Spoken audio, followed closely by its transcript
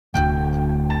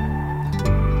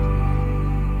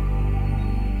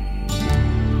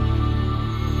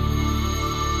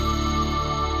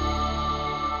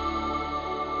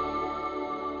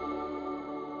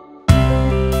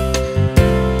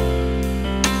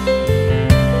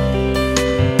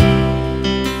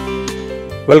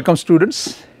Welcome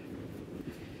students.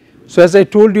 So as I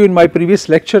told you in my previous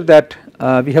lecture that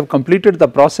we have completed the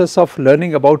process of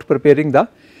learning about preparing the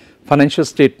financial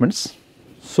statements.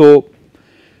 So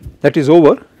that is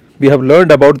over. We have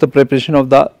learned about the preparation of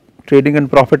the trading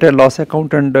and profit and loss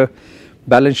account and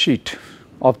balance sheet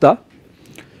of the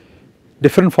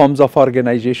different forms of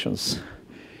organizations.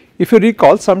 If you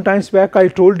recall, sometimes back I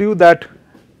told you that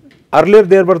earlier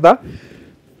there were the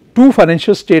two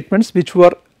financial statements which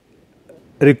were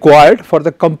required for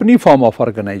the company form of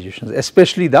organizations,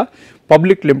 especially the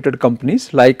public limited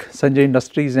companies like Sanjay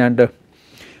Industries and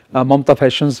Mamta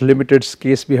Fashions Limited's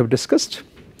case we have discussed.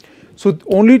 So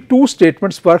only two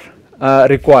statements were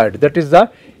required, that is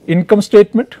the income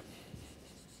statement,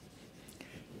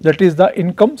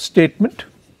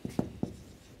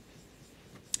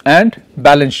 and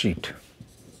balance sheet.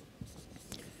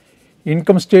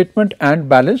 Income statement and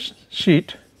balance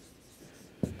sheet,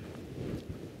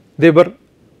 they were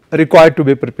required to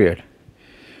be prepared.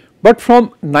 But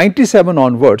from 1997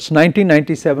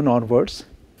 onwards,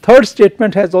 third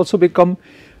statement has also become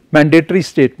mandatory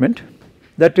statement,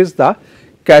 that is the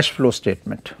cash flow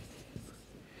statement.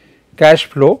 Cash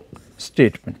flow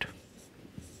statement.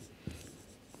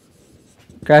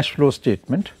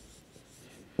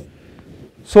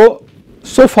 So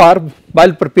far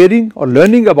while preparing or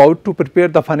learning about to prepare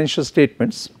the financial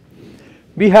statements,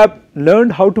 we have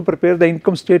learned how to prepare the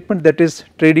income statement, that is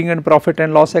trading and profit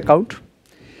and loss account.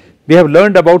 We have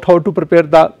learned about how to prepare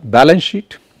the balance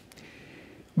sheet,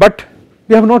 but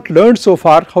we have not learned so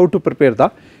far how to prepare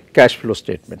the cash flow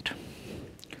statement.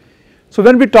 So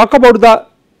when we talk about the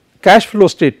cash flow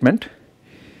statement,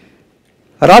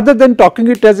 rather than talking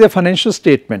it as a financial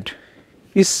statement,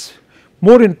 is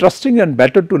more interesting and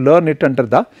better to learn it under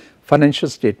the financial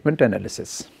statement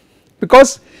analysis,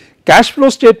 because cash flow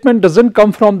statement does not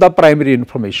come from the primary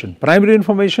information. Primary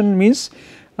information means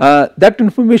that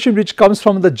information which comes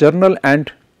from the journal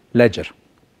and ledger.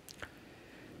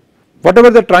 Whatever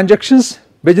the transactions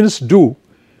businesses do,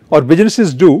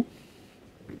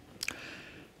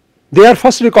 they are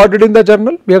first recorded in the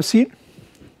journal, we have seen,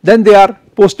 then they are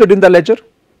posted in the ledger,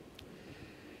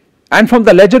 and from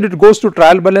the ledger it goes to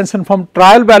trial balance, and from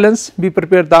trial balance we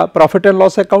prepare the profit and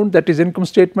loss account, that is income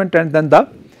statement, and then the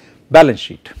balance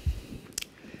sheet.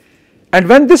 And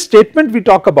when this statement we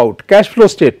talk about, cash flow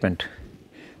statement,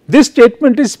 this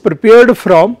statement is prepared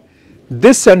from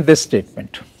this and this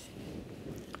statement,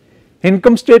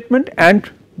 income statement and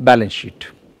balance sheet,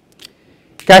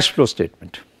 cash flow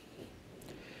statement.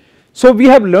 So we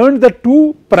have learned the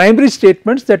two primary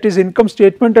statements, that is income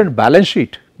statement and balance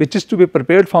sheet, which is to be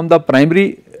prepared from the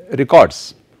primary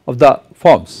records of the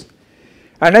forms.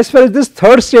 And as far as this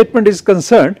third statement is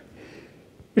concerned,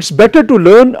 it is better to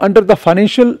learn under the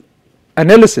financial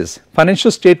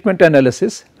statement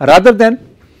analysis, rather than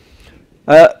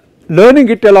learning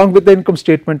it along with the income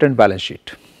statement and balance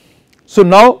sheet. So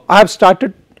now I have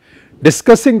started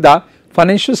discussing the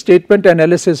financial statement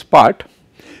analysis part,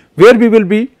 where we will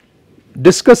be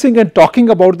discussing and talking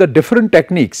about the different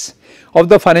techniques of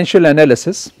the financial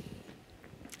analysis,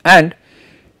 and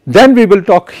then we will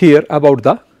talk here about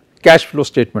the cash flow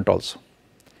statement also.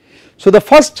 So the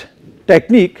first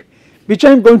technique which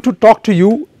I am going to talk to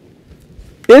you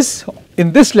is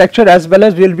in this lecture, as well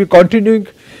as we will be continuing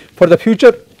for the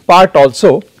future part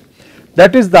also,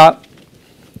 that is the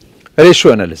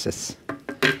ratio analysis.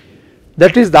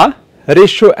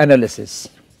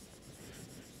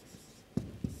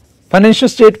 Financial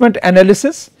statement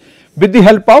analysis with the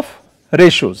help of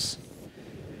ratios.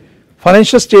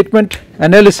 Financial statement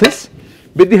analysis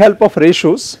with the help of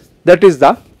ratios, that is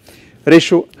the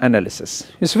ratio analysis.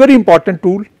 It is a very important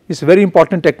tool, it is a very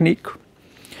important technique,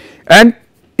 and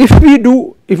if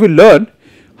we learn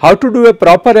how to do a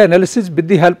proper analysis with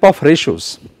the help of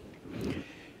ratios,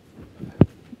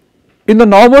 in the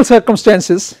normal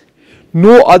circumstances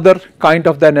no other kind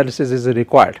of the analysis is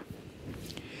required.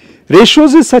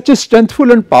 Ratios is such a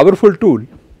strengthful and powerful tool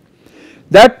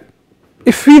that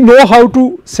if we know how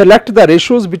to select the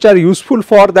ratios which are useful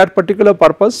for that particular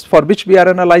purpose for which we are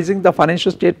analyzing the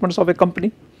financial statements of a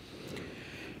company,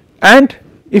 and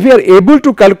if we are able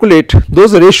to calculate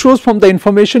those ratios from the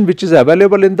information which is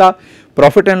available in the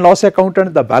profit and loss account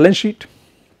and the balance sheet,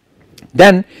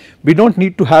 then we do not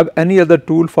need to have any other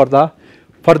tool for the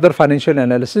further financial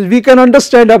analysis. We can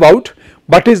understand about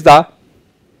what is the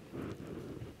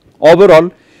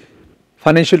overall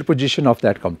financial position of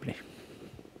that company.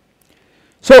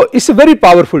 So it is a very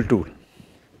powerful tool.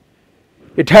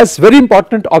 It has very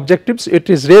important objectives. It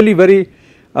is really very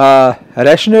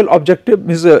rational objective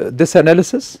is this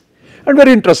analysis, and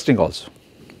very interesting also.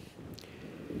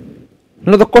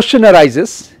 Now the question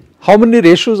arises, how many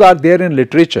ratios are there in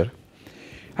literature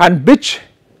and which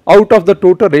out of the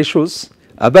total ratios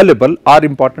available are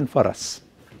important for us.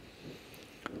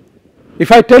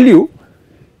 If I tell you,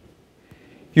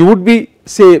 you would be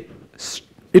say,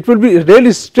 it will be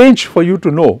really strange for you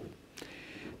to know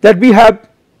that we have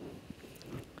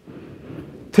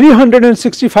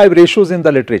 365 ratios in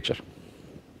the literature,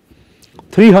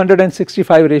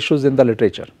 365 ratios in the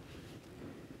literature,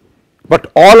 but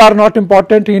all are not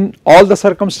important in all the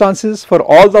circumstances for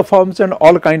all the firms and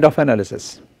all kind of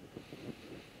analysis.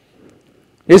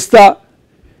 Is the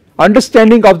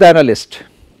understanding of the analyst,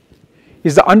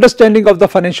 is the understanding of the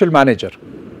financial manager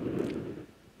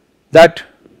that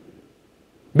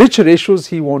which ratios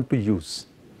he want to use,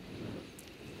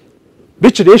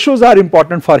 which ratios are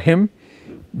important for him.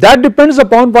 That depends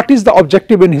upon what is the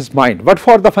objective in his mind, what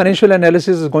for the financial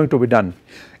analysis is going to be done.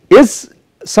 Is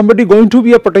somebody going to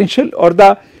be a potential or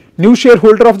the new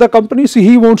shareholder of the company, so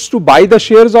he wants to buy the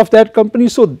shares of that company,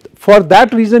 so for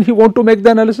that reason he want to make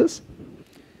the analysis?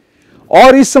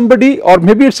 Or is somebody, or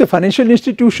maybe it is a financial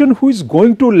institution who is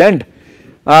going to lend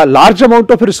a large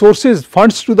amount of resources,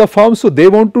 funds to the firm, so they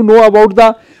want to know about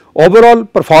the overall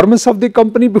performance of the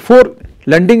company before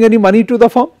lending any money to the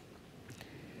firm?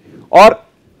 Or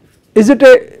is it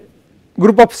a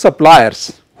group of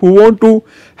suppliers who want to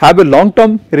have a long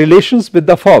term relations with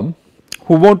the firm,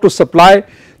 who want to supply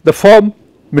the firm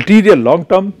material, long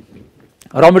term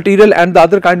raw material and the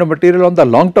other kind of material on the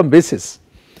long term basis?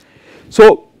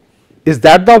 So, is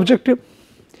that the objective?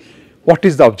 What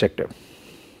is the objective?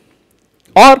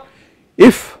 Or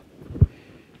if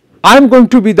I am going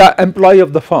to be the employee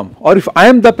of the firm, or if I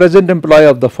am the present employee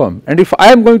of the firm, and if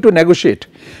I am going to negotiate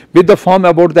with the firm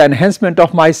about the enhancement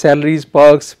of my salaries,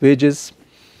 perks, wages,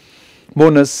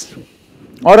 bonus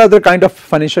or other kind of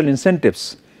financial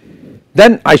incentives,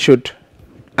 then I should,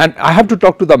 and I have to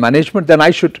talk to the management, then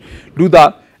I should do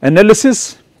the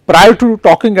analysis prior to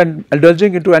talking and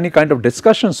indulging into any kind of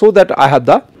discussion, so that I have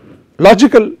the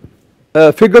logical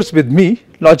figures with me,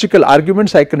 logical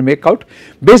arguments I can make out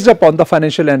based upon the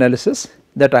financial analysis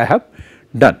that I have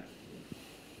done.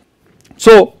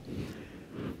 So,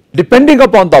 depending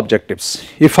upon the objectives,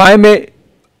 if I am a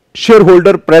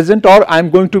shareholder present or I am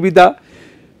going to be the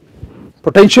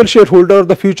potential shareholder or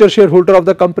the future shareholder of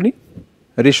the company,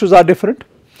 ratios are different.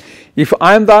 If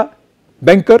I am the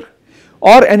banker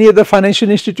or any other financial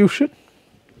institution,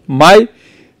 my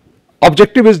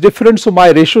objective is different, so my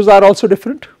ratios are also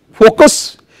different.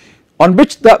 Focus on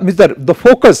which the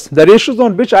focus, the ratios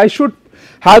on which I should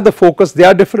have the focus, they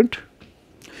are different.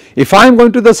 If I am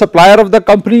going to the supplier of the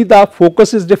company, the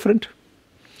focus is different.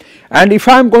 And if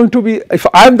I am going to be, if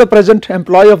I am the present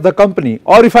employee of the company,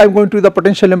 or if I am going to be the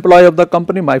potential employee of the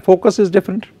company, my focus is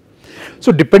different.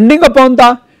 So, depending upon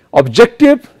the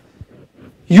objective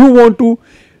you want to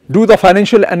do the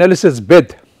financial analysis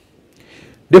with,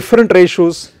 different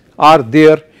ratios are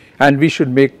there and we should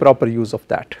make proper use of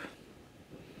that.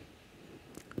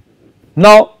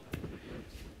 Now,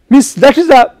 means that is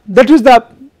the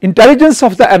intelligence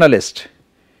of the analyst.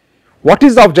 What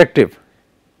is the objective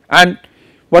and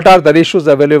what are the ratios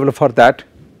available for that?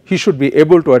 He should be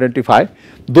able to identify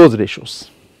those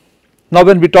ratios. Now,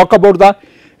 when we talk about the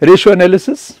ratio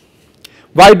analysis,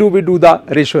 why do we do the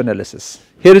ratio analysis?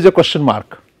 Here is a question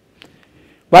mark.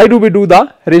 Why do we do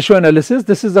the ratio analysis?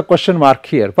 This is the question mark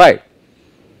here. Why?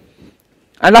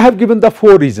 And I have given the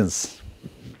 4 reasons.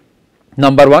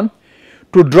 Number 1,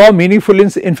 to draw meaningful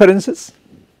inferences.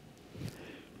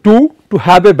 2, to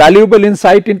have a valuable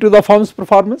insight into the firm's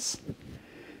performance.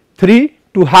 3,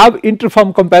 to have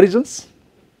inter-firm comparisons.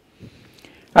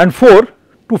 And 4,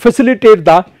 to facilitate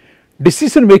the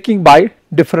decision making by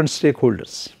different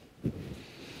stakeholders.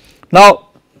 Now,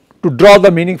 to draw the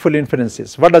meaningful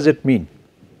inferences, what does it mean?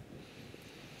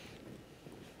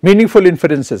 Meaningful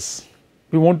inferences,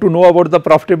 we want to know about the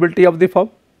profitability of the firm.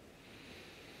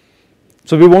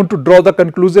 So, we want to draw the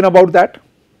conclusion about that,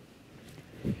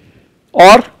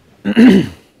 or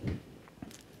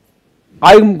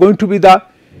I am going to be the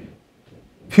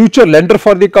future lender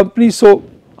for the company. So,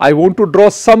 I want to draw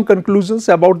some conclusions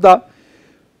about the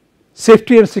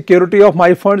safety and security of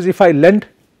my funds if I lend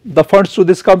the funds to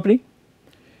this company.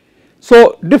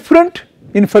 So, different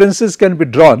inferences can be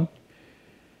drawn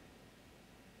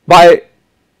by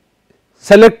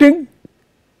selecting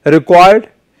required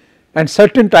and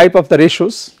certain type of the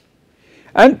ratios,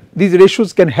 and these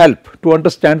ratios can help to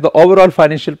understand the overall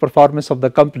financial performance of the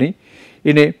company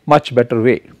in a much better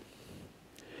way.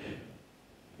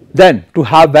 Then, to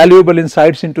have valuable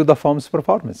insights into the firm's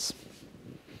performance.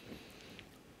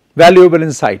 Valuable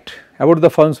insight about the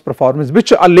firm's performance,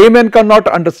 which a layman cannot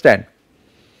understand.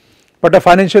 but a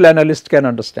financial analyst can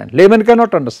understand. Layman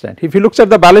cannot understand. If he looks at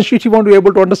the balance sheet, he won't be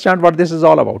able to understand what this is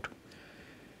all about.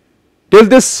 Till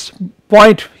this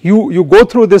point, you go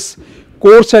through this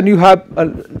course and you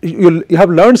have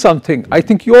learned something. I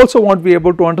think you also won't be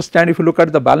able to understand if you look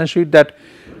at the balance sheet that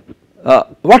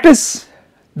what is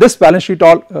this balance sheet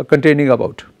all containing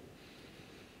about.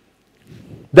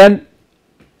 Then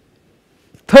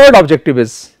third objective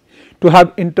is to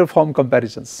have inter-firm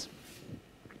comparisons.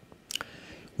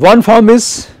 One firm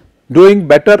is doing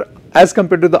better as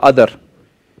compared to the other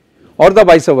or the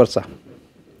vice versa.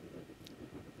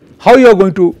 How you are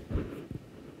going to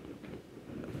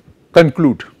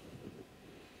conclude?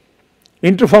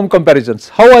 Inter-firm comparisons,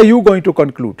 how are you going to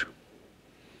conclude?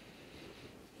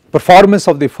 Performance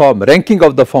of the firm, ranking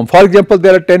of the firm. For example,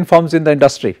 there are 10 firms in the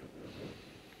industry.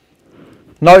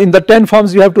 Now in the 10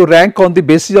 firms you have to rank on the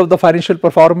basis of the financial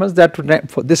performance, that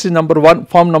this is number 1,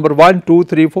 firm number 1, 2,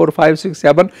 3, 4, 5, 6,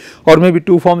 7, or maybe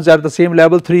 2 firms are the same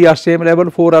level, 3 are same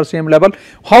level, 4 are same level.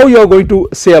 How you are going to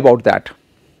say about that?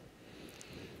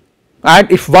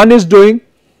 And if one is doing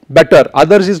better,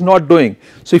 others is not doing.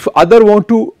 So if other want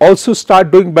to also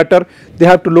start doing better, they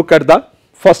have to look at the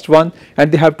first one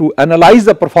and they have to analyze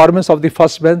the performance of the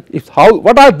first one,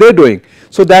 what are they doing,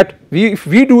 so that if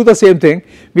we do the same thing,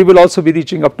 we will also be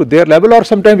reaching up to their level, or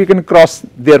sometimes we can cross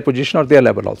their position or their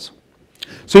level also.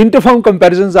 So inter-firm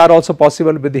comparisons are also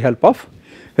possible with the help of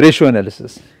ratio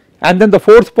analysis. And then the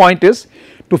fourth point is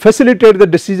to facilitate the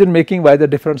decision making by the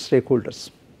different stakeholders.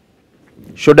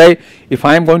 Should I, if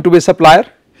I am going to be a supplier,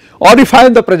 or if I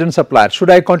am the present supplier,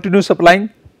 should I continue supplying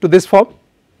to this firm?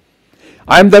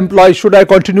 I am the employee, should I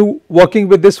continue working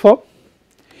with this firm?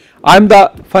 I am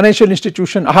the financial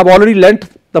institution, I have already lent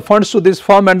the funds to this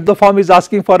firm and the firm is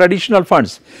asking for additional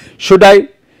funds. Should I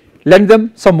lend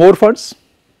them some more funds?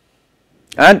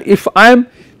 And if I am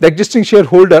the existing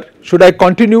shareholder, should I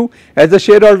continue as the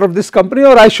shareholder of this company,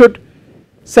 or I should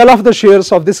sell off the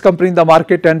shares of this company in the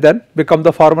market and then become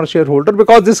the former shareholder,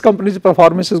 because this company's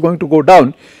performance is going to go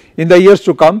down in the years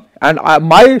to come and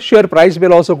my share price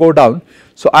will also go down.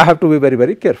 So I have to be very,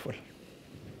 very careful.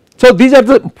 So these are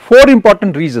the 4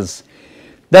 important reasons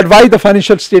that why the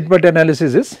financial statement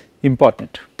analysis is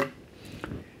important.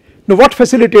 Now what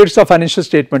facilitates the financial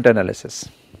statement analysis?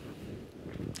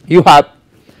 You have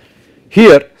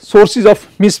here sources of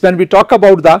when we talk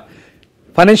about the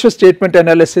financial statement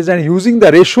analysis and using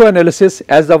the ratio analysis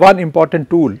as the one important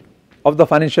tool of the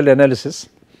financial analysis,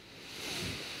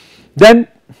 then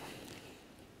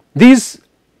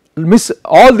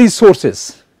all these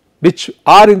sources which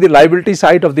are in the liability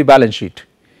side of the balance sheet,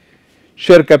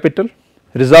 share capital,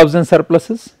 reserves and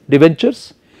surpluses,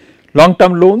 debentures, long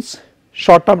term loans,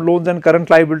 short term loans and current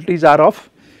liabilities are of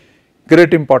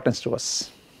great importance to us.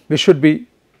 We should be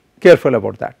careful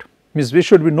about that, means we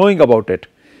should be knowing about it.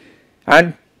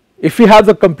 And if we have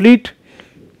the complete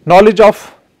knowledge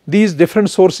of these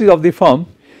different sources of the firm,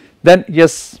 then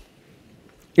yes,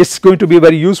 it is going to be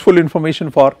very useful information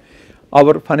for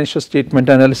our financial statement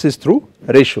analysis through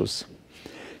ratios.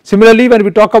 Similarly, when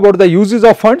we talk about the uses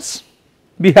of funds,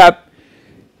 we have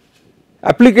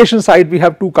application side, we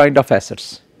have 2 kind of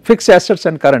assets, fixed assets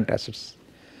and current assets.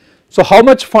 So how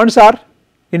much funds are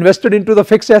invested into the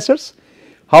fixed assets,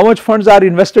 how much funds are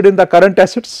invested in the current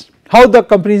assets, how the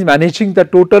company is managing the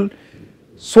total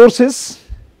sources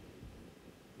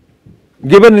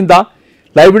given in the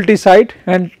liability side,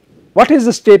 and what is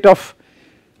the state of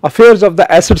affairs of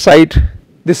the asset side.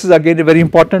 This is again a very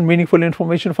important meaningful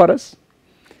information for us.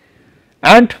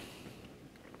 And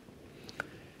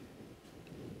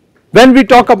when we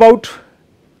talk about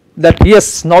that,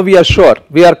 yes, now we are sure,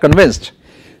 we are convinced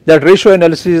that ratio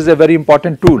analysis is a very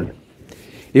important tool.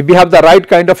 If we have the right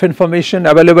kind of information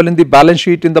available in the balance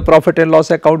sheet, in the profit and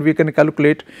loss account, we can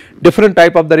calculate different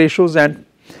type of the ratios and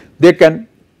they can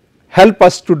help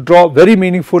us to draw very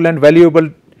meaningful and valuable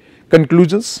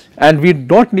conclusions, and we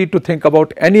do not need to think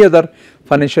about any other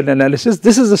financial analysis.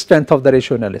 This is the strength of the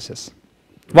ratio analysis.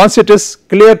 Once it is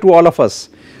clear to all of us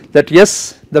that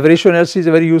yes, the ratio analysis is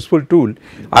a very useful tool,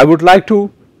 I would like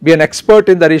to be an expert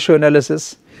in the ratio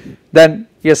analysis, then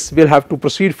yes, we will have to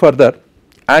proceed further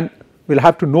and we will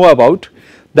have to know about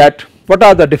that what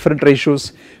are the different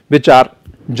ratios which are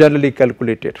generally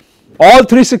calculated. All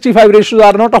 365 ratios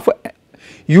are not of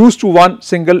use to one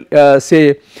single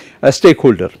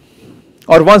stakeholder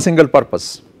or one single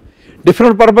purpose.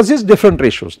 Different purposes, different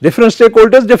ratios, different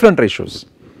stakeholders, different ratios.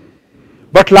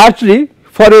 But largely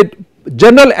for a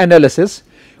general analysis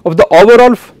of the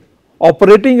overall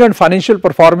operating and financial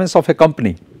performance of a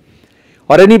company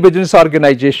or any business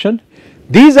organization,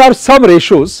 these are some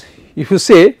ratios. If you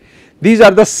say these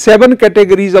are the 7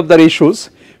 categories of the ratios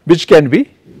which can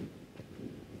be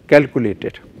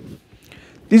calculated.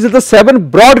 These are the 7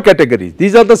 broad categories,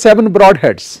 these are the 7 broad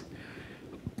heads,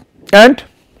 and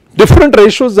different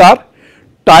ratios are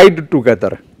tied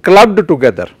together, clubbed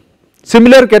together.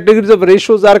 Similar categories of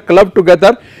ratios are clubbed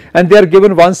together and they are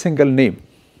given one single name.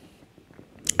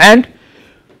 And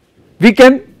we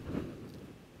can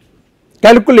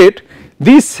calculate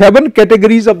these 7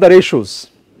 categories of the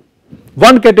ratios.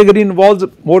 One category involves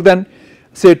more than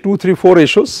say 2, 3, 4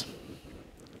 ratios,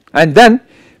 and then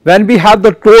when we have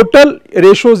the total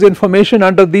ratios information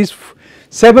under these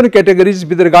 7 categories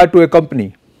with regard to a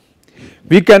company,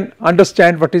 we can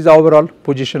understand what is the overall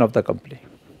position of the company,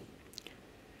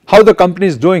 how the company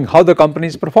is doing, how the company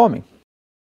is performing.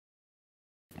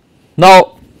 Now,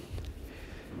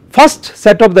 first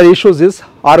set of the ratios is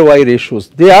ROI ratios.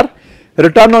 They are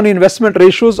return on investment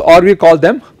ratios, or we call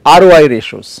them ROI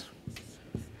ratios.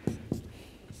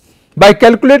 By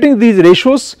calculating these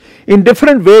ratios in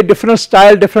different way, different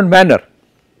style, different manner,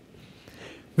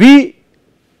 we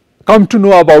come to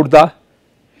know about the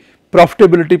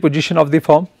profitability position of the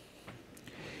firm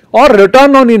or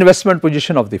return on investment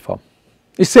position of the firm.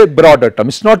 It is a broader term,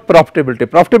 it is not profitability.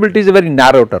 Profitability is a very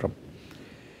narrow term.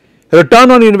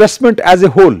 Return on investment as a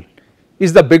whole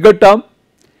is the bigger term,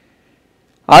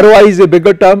 ROI is a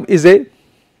bigger term, is a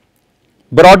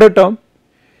broader term,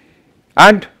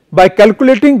 and by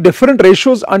calculating different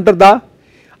ratios under the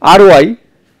ROI,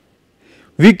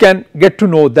 we can get to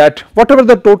know that whatever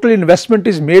the total investment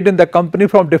is made in the company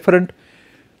from different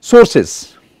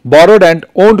sources, borrowed and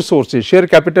owned sources, share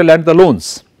capital and the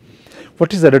loans,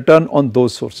 what is the return on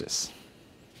those sources?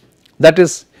 That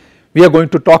is, we are going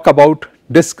to talk about,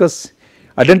 discuss,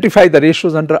 identify the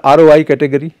ratios under ROI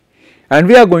category, and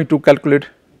we are going to calculate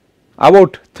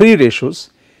about 3 ratios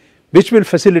which will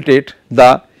facilitate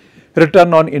the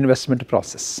return on investment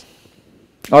process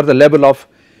or the level of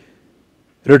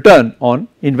return on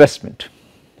investment.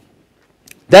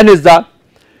 Then is the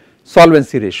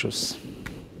solvency ratios.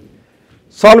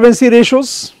 Solvency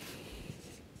ratios,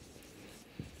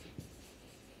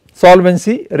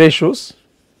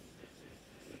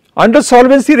 under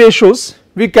solvency ratios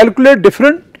we calculate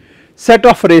different set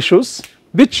of ratios,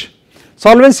 which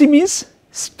solvency means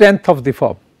strength of the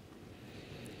firm.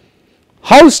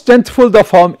 How strengthful the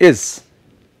firm is,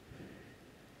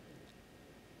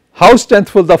 how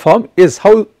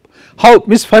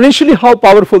means financially how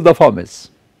powerful the firm is.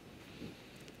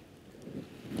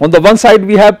 On the one side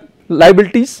we have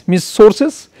liabilities, means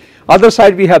sources, other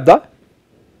side we have the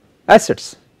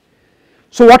assets.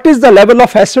 So what is the level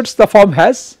of assets the firm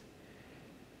has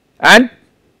and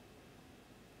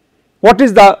what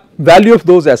is the value of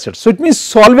those assets? So it means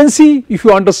solvency, if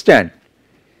you understand,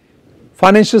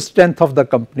 financial strength of the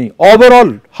company,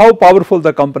 overall how powerful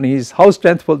the company is, how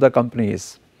strengthful the company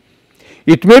is.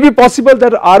 It may be possible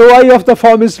that ROI of the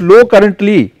firm is low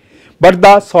currently, but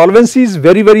the solvency is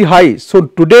very, very high. So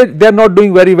today they are not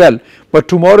doing very well, but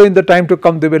tomorrow in the time to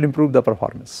come they will improve the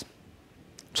performance.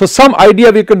 So some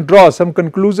idea we can draw, some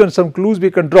conclusion, some clues we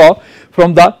can draw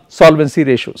from the solvency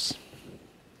ratios.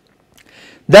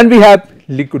 Then we have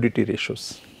liquidity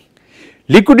ratios.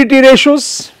 Liquidity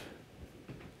ratios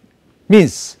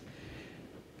means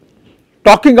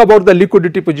talking about the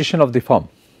liquidity position of the firm.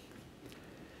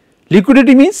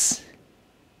 Liquidity means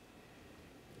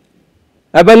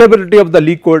availability of the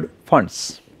liquid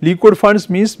funds. Liquid funds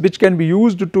means which can be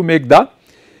used to make the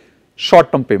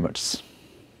short term payments.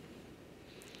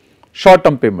 Short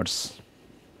term payments.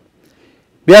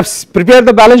 We have prepared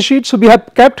the balance sheet, so we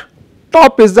have kept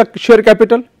top is the share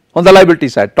capital on the liability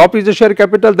side, top is the share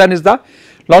capital, then is the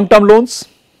long term loans,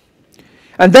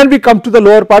 and then we come to the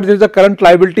lower part, there is the current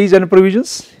liabilities and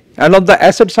provisions, and on the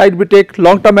asset side we take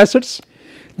long term assets,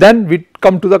 then we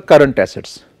come to the current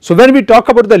assets. So when we talk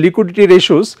about the liquidity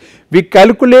ratios, we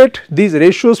calculate these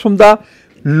ratios from the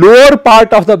lower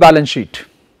part of the balance sheet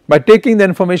by taking the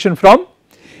information from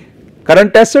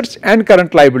current assets and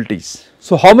current liabilities.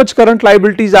 So how much current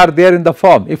liabilities are there in the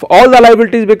firm? If all the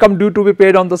liabilities become due to be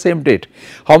paid on the same date,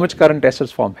 how much current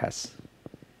assets firm has?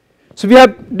 So we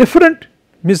have different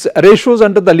ratios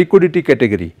under the liquidity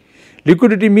category.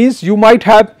 Liquidity means you might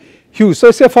have huge, so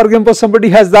say for example somebody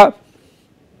has the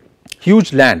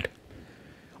huge land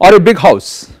or a big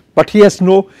house, but he has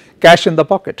no cash in the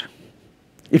pocket.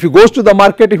 If he goes to the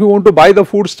market, if you want to buy the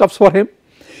food stuffs for him,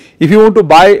 if you want to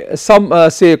buy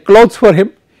some say clothes for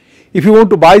him, if you want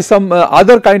to buy some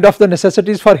other kind of the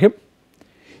necessities for him,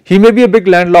 he may be a big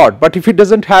landlord, but if he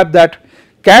does not have that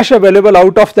cash available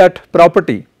out of that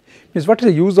property, means what is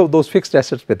the use of those fixed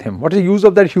assets with him? What is the use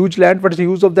of that huge land? What is the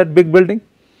use of that big building?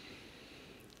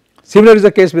 Similar is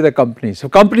the case with the companies. So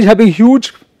companies having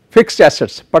huge fixed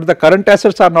assets, but the current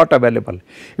assets are not available.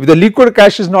 If the liquid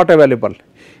cash is not available,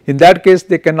 in that case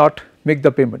they cannot make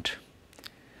the payment.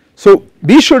 So,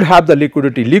 we should have the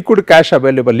liquidity, liquid cash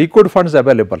available, liquid funds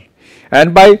available,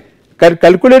 and by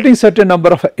calculating certain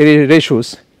number of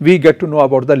ratios, we get to know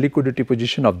about the liquidity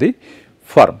position of the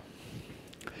firm.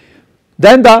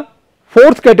 Then the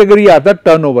fourth category are the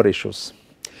turnover ratios.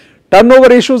 Turnover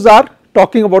ratios are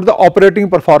talking about the operating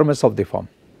performance of the firm.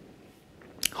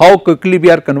 How quickly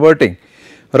we are converting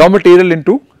raw material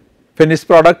into finished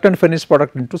product and finished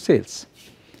product into sales.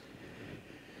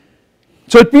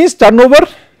 So, it means turnover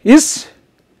is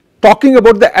talking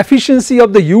about the efficiency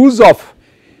of the use of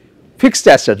fixed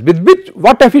assets, with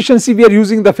what efficiency we are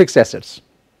using the fixed assets,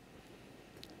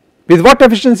 with what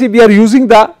efficiency we are using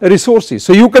the resources.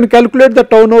 So, you can calculate the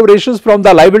turnover ratios from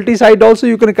the liability side also,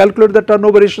 you can calculate the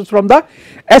turnover ratios from the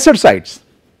asset sides.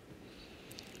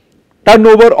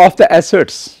 Turnover of the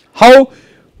assets, how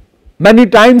many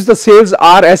times the sales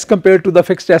are as compared to the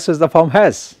fixed assets the firm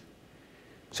has.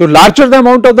 So, larger the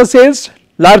amount of the sales,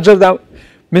 larger the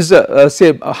means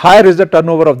say higher is the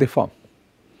turnover of the firm.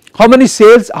 How much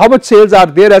sales are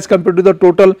there as compared to the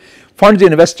total funds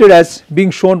invested as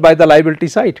being shown by the liability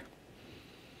side.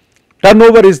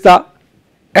 Turnover is the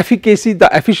efficacy, the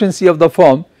efficiency of the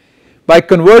firm by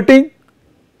converting,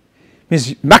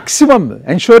 means maximum,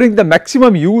 ensuring the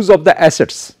maximum use of the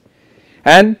assets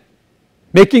and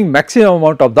making maximum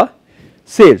amount of the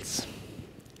sales.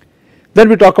 Then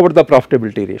we talk about the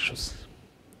profitability ratios.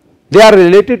 They are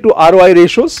related to ROI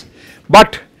ratios,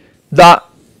 but the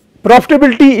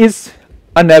profitability is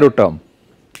a narrow term.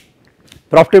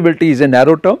 Profitability is a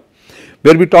narrow term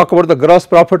where we talk about the gross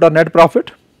profit or net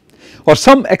profit, or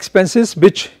some expenses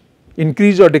which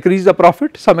increase or decrease the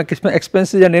profit, some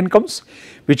expenses and incomes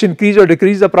which increase or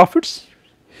decrease the profits.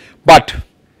 But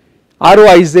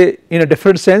ROI is in a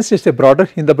different sense, it is a broader,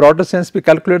 in the broader sense we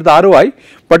calculate the ROI,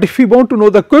 but if we want to know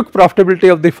the quick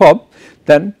profitability of the firm,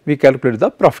 then we calculate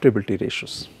the profitability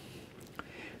ratios.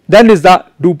 Then is the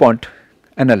DuPont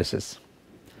analysis.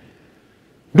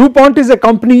 DuPont is a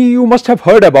company you must have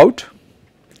heard about,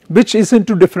 which is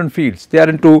into different fields. They are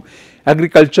into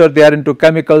agriculture, they are into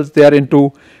chemicals, they are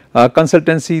into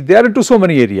consultancy, they are into so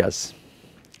many areas.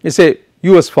 It is a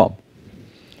US firm.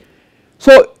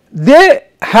 So, they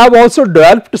have also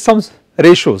developed some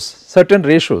ratios, certain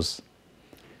ratios,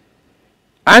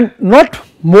 and not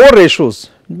more ratios,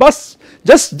 but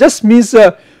just means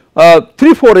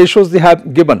 3-4 ratios they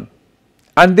have given,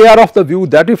 and they are of the view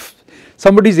that if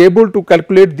somebody is able to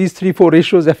calculate these 3-4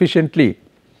 ratios efficiently,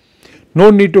 no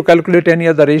need to calculate any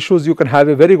other ratios, you can have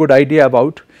a very good idea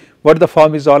about what the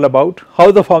firm is all about,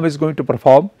 how the firm is going to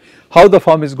perform, how the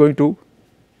firm is going to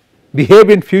behave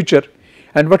in future,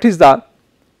 and what is the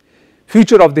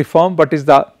future of the firm, what is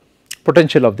the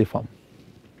potential of the firm.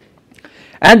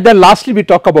 And then lastly we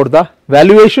talk about the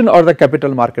valuation or the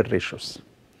capital market ratios.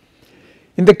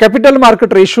 In the capital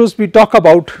market ratios we talk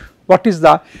about what is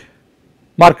the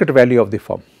market value of the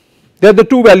firm. There are the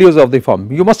two values of the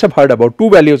firm, you must have heard about two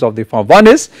values of the firm. One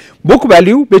is book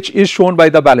value, which is shown by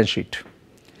the balance sheet,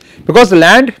 because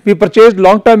land we purchased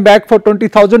long time back for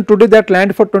 20,000, today that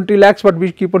land for 20 lakhs, but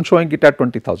we keep on showing it at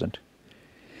 20,000.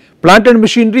 Plant and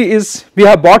machinery is we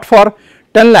have bought for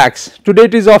 10 lakhs, today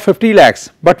it is of 50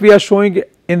 lakhs, but we are showing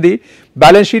in the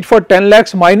balance sheet for 10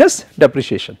 lakhs minus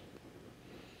depreciation.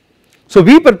 So,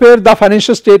 we prepare the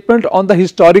financial statement on the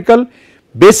historical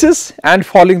basis and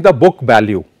following the book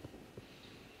value,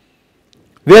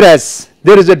 whereas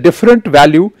there is a different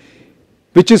value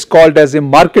which is called as a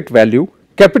market value,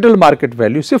 capital market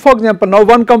value. Say for example, now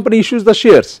one company issues the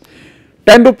shares,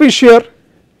 10 rupees share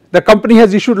the company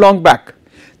has issued long back,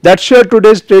 that share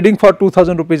today is trading for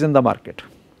 2000 rupees in the market.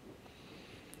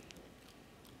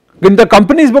 In the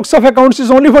company's books of accounts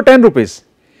is only for 10 rupees,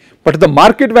 but the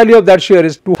market value of that share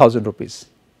is 2000 rupees.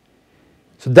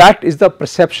 So, that is the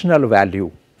perceptional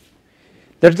value,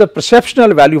 that is the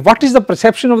perceptional value. What is the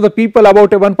perception of the people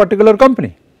about a one particular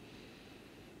company?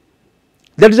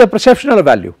 That is a perceptional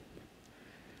value.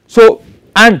 So,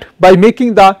 and by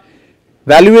making the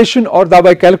valuation or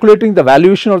by calculating the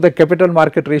valuation or the capital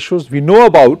market ratios, we know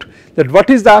about that what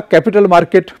is the capital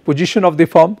market position of the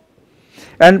firm,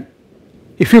 and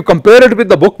if you compare it with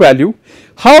the book value,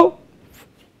 how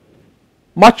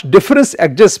much difference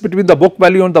exists between the book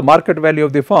value and the market value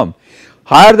of the firm.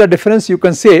 Higher the difference, you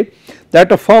can say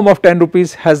that a firm of 10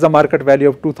 rupees has the market value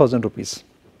of 2000 rupees.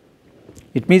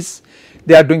 It means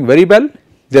they are doing very well,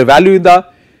 their value in the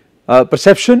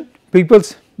perception,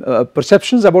 people's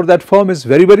perceptions about that firm is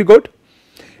very good,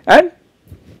 and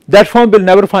that firm will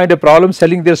never find a problem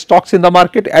selling their stocks in the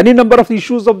market. Any number of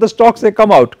issues of the stocks they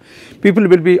come out, people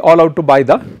will be all out to buy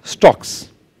the stocks.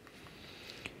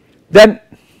 Then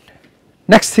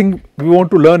next thing we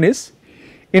want to learn is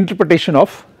interpretation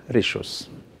of ratios.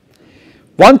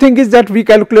 One thing is that we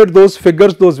calculate those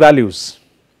figures, those values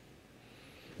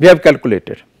we have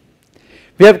calculated.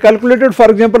 We have calculated, for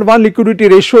example, one liquidity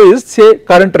ratio is say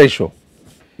current ratio,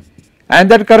 and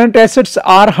that current assets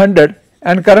are 100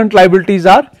 and current liabilities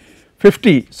are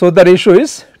 50. So, the ratio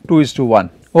is 2:1.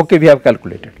 Okay, we have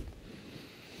calculated.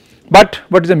 But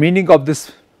what is the meaning of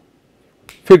this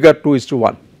figure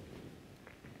 2:1?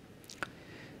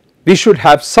 We should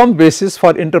have some basis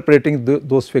for interpreting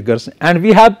those figures, and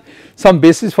we have some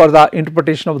basis for the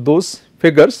interpretation of those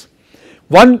figures.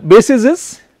 One basis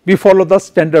is we follow the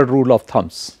standard rule of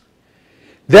thumbs.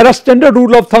 There are standard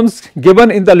rule of thumbs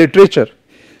given in the literature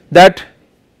that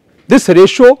this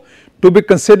ratio to be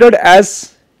considered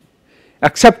as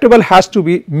acceptable has to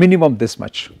be minimum this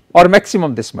much or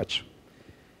maximum this much.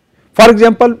 For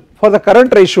example, for the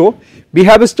current ratio, we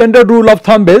have a standard rule of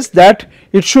thumb is that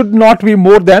it should not be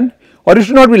more than or it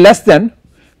should not be less than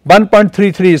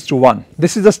 1.33:1.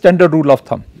 This is the standard rule of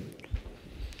thumb.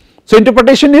 So,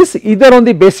 interpretation is either on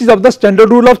the basis of the standard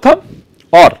rule of thumb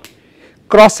or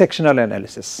cross sectional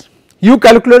analysis. You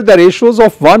calculate the ratios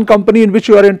of one company in which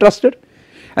you are interested,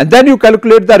 and then you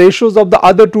calculate the ratios of the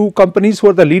other two companies who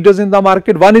are the leaders in the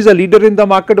market. One is a leader in the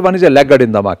market, one is a laggard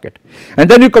in the market, and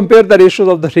then you compare the ratios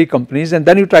of the three companies, and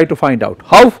then you try to find out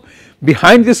how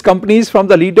behind this company is from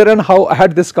the leader and how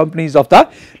ahead this company is of the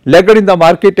laggard in the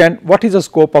market, and what is the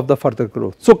scope of the further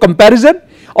growth. So, comparison,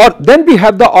 or then we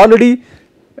have the already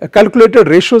calculated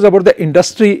ratios about the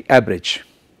industry average.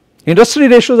 Industry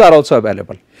ratios are also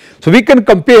available. So, we can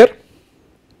compare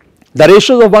the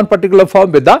ratios of one particular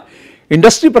firm with the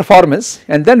industry performance,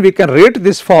 and then we can rate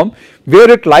this firm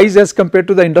where it lies as compared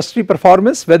to the industry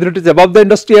performance, whether it is above the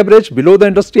industry average, below the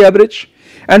industry average,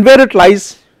 and where it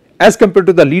lies as compared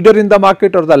to the leader in the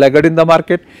market or the laggard in the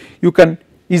market. You can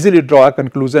easily draw a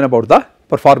conclusion about the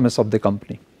performance of the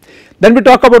company. Then we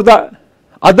talk about the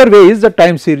other way is the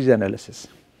time series analysis.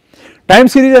 Time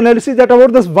series analysis, that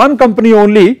about this one company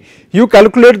only you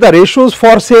calculate the ratios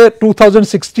for say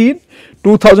 2016,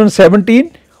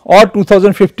 2017 or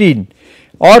 2015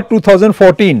 or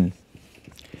 2014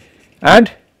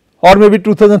 and or maybe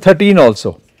 2013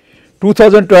 also,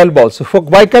 2012 also.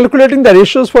 By calculating the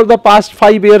ratios for the past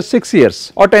 5 years, 6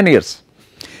 years or 10 years,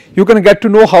 you can get to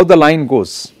know how the line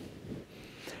goes,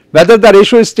 whether the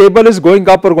ratio is stable, is going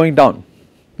up or going down.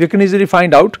 You can easily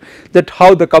find out that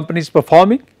how the company is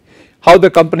performing, how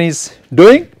the company is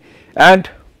doing, and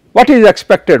what is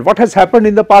expected, what has happened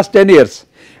in the past 10 years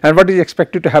and what is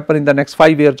expected to happen in the next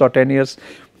 5 years or 10 years.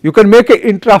 You can make a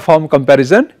intra-firm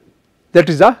comparison, that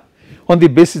is on the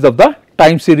basis of the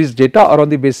time series data or on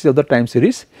the basis of the time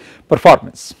series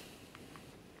performance.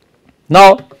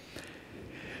 Now,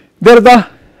 the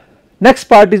next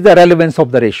part is the relevance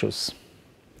of the ratios.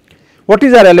 What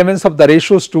is the relevance of the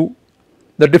ratios to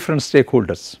the different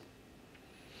stakeholders?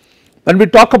 When we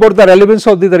talk about the relevance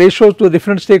of the ratios to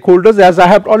different stakeholders, as I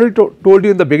have already told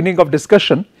you in the beginning of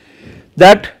discussion,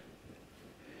 that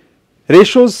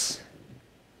ratios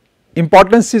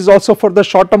importance is also for the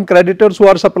short term creditors who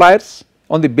are suppliers.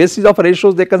 On the basis of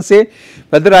ratios they can say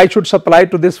whether I should supply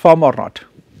to this firm or not.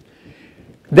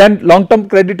 Then long term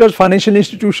creditors, financial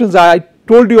institutions, I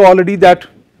told you already that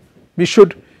we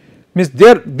should, means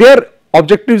their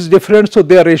objective is different, so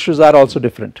their ratios are also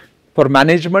different. For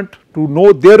management to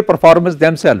know their performance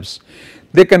themselves,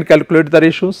 they can calculate the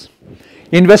ratios.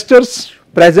 Investors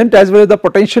present as well as the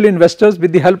potential investors,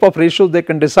 with the help of ratios they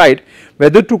can decide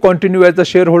whether to continue as the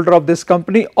shareholder of this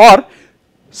company or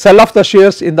sell off the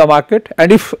shares in the market, and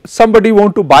if somebody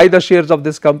want to buy the shares of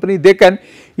this company, they can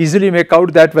easily make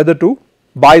out that whether to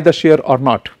buy the share or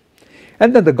not.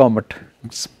 And then the government,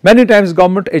 many times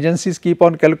government agencies keep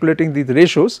on calculating these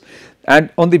ratios, and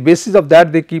on the basis of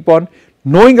that they keep on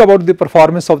knowing about the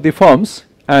performance of the firms,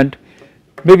 and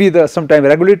maybe the sometimes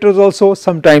regulators also,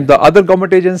 sometimes the other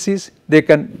government agencies, they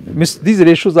can these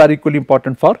ratios are equally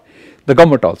important for the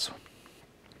government also.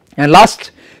 And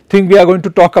last thing we are going to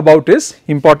talk about is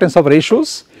importance of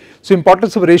ratios. So,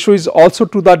 importance of ratio is also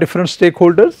to the different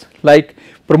stakeholders like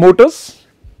promoters,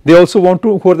 they also want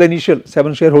to, who are the initial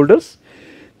 7 shareholders,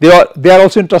 they are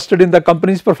also interested in the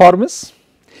company's performance.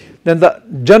 Then the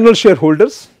general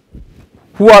shareholders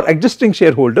who are existing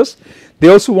shareholders, they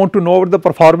also want to know about the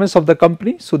performance of the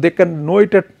company, so they can know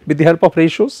it with the help of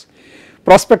ratios.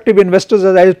 Prospective investors,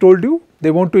 as I told you, they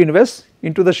want to invest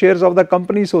into the shares of the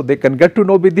company, so they can get to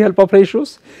know with the help of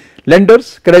ratios.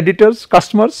 Lenders, creditors,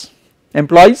 customers,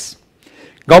 employees,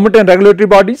 government and regulatory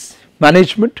bodies,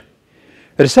 management,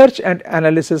 research and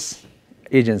analysis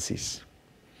agencies.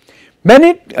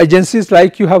 Many agencies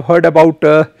like you have heard about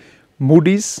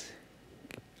Moody's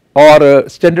or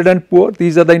Standard and Poor,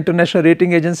 these are the international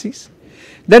rating agencies.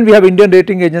 Then we have Indian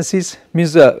rating agencies,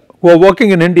 means who are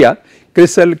working in India,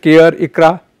 CRISIL, CARE,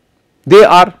 ICRA, they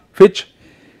are Fitch.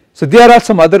 So, there are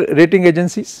some other rating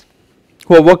agencies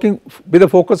who are working with a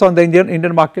focus on the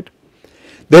Indian market.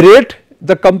 They rate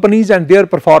the companies and their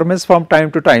performance from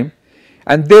time to time,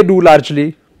 and they do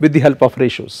largely with the help of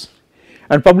ratios.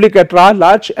 And public at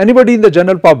large, anybody in the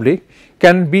general public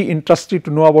can be interested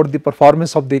to know about the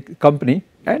performance of the company,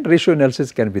 and ratio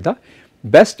analysis can be the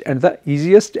best and the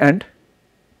easiest and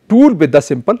tool with the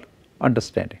simple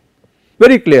understanding.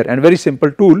 Very clear and very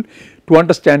simple tool to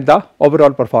understand the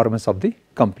overall performance of the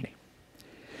company.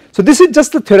 So, this is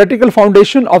just the theoretical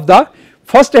foundation of the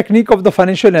first technique of the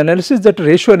financial analysis, that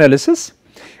ratio analysis,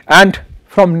 and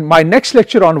from my next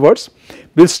lecture onwards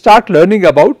we will start learning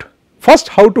about first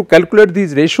how to calculate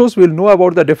these ratios. We will know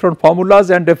about the different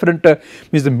formulas and different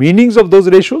means the meanings of those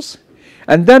ratios,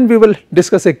 and then we will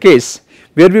discuss a case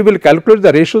where we will calculate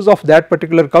the ratios of that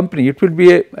particular company. It will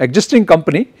be a existing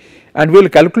company, and we will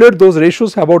calculate those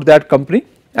ratios about that company,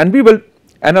 and we will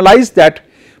analyze that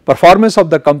performance of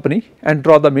the company and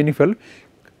draw the meaningful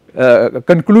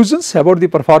conclusions about the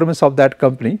performance of that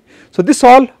company. So, this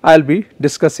all I will be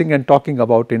discussing and talking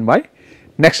about in my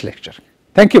next lecture.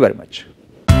 Thank you very much.